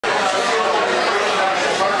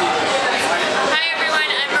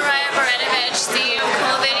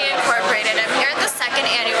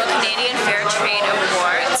Canadian Fairtrade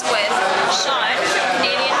Awards with Sean from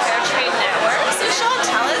Canadian Fairtrade Awards. So Sean,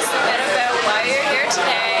 tell us a bit about why you're here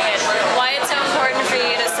today and why it's so important for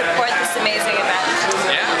you to support this amazing event.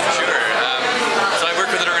 Yeah, for sure. So I work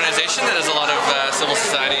with an organization that does a lot of civil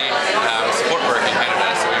society support work in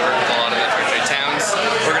Canada. So we work with a lot of the Fairtrade towns,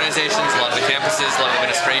 organizations, a lot of the campuses, a lot of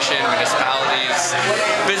administration, municipalities,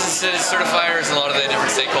 businesses, certifiers, and a lot of the different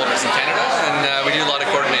stakeholders in Canada. And we do a lot of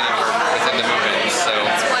coordinating work within the movement. So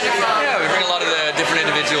That's wonderful. yeah, we bring a lot of the different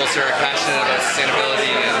individuals who are passionate about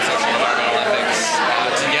sustainability and social and environmental ethics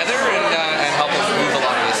together and help us move a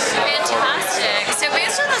lot of this Fantastic. So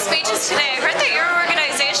based on the speeches today, I heard that your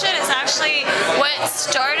organization is actually what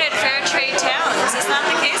started Fairtrade Towns. Is that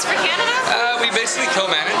the case for Canada? We basically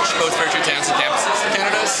co-manage both Fairtrade towns and campuses in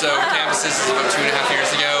Canada. So campuses is about 2.5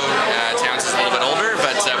 years ago. Towns is a little bit older,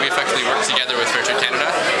 but we effectively work together with Fairtrade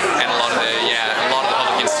Canada and a lot of the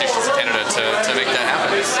public institutions in Canada to make that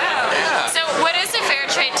happen. Wow. Yeah. So what is a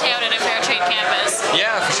Fairtrade town and a Fairtrade campus?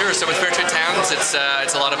 Yeah, for sure. So with Fairtrade Towns, it's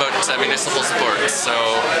a lot about municipal support. So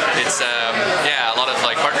it's a lot of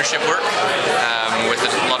like partnership work with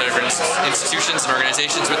a lot of different institutions and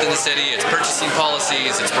organizations within the city. It's purchasing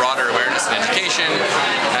policies, it's broader awareness and education.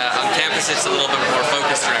 On campus, it's a little bit more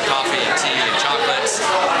focused around coffee and tea and chocolates.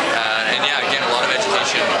 And yeah, again, a lot of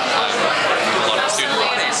education, a lot of student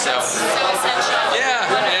bodies. So essential. yeah.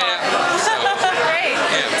 So, Great.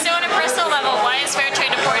 yeah. So on a personal level, why is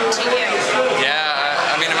Fairtrade important to you?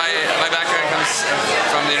 Yeah, I mean, my background comes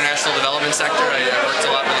from the international development sector. I worked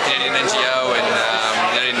a lot with the Canadian NGO and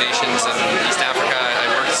the United Nations and East Africa. I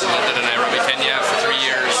worked in Nairobi, Kenya for 3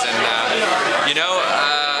 years, and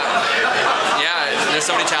there's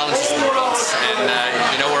so many challenges in the world,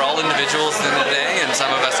 and we're all individuals at the end of the day, and some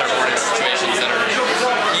of us are born in situations that are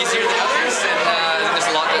easier than others, and there's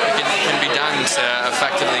a lot that can be done to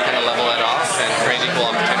effectively kind of level that off and create equal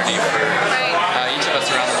opportunity for each of us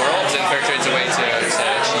around the world, and Fairtrade's a way to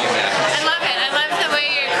achieve that. I love it. I love the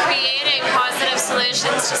way you're creating positive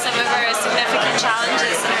solutions to some of our significant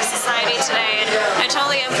challenges in our society today, and I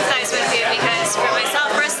totally empathize with you because for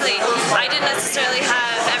myself personally, I didn't necessarily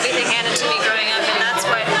have everything handed to me growing up, and that's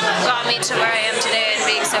what got me to where I am today and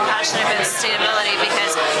being so passionate about sustainability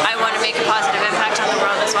because I want to make a positive impact on the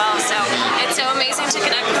world as well. So it's so amazing to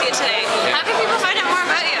connect with you today. How can people find out more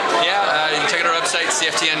about you? Yeah, you can check out our website,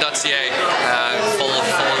 cftn.ca, full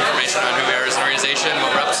information on who we are as an organization,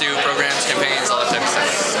 what we're up to, programs, campaigns,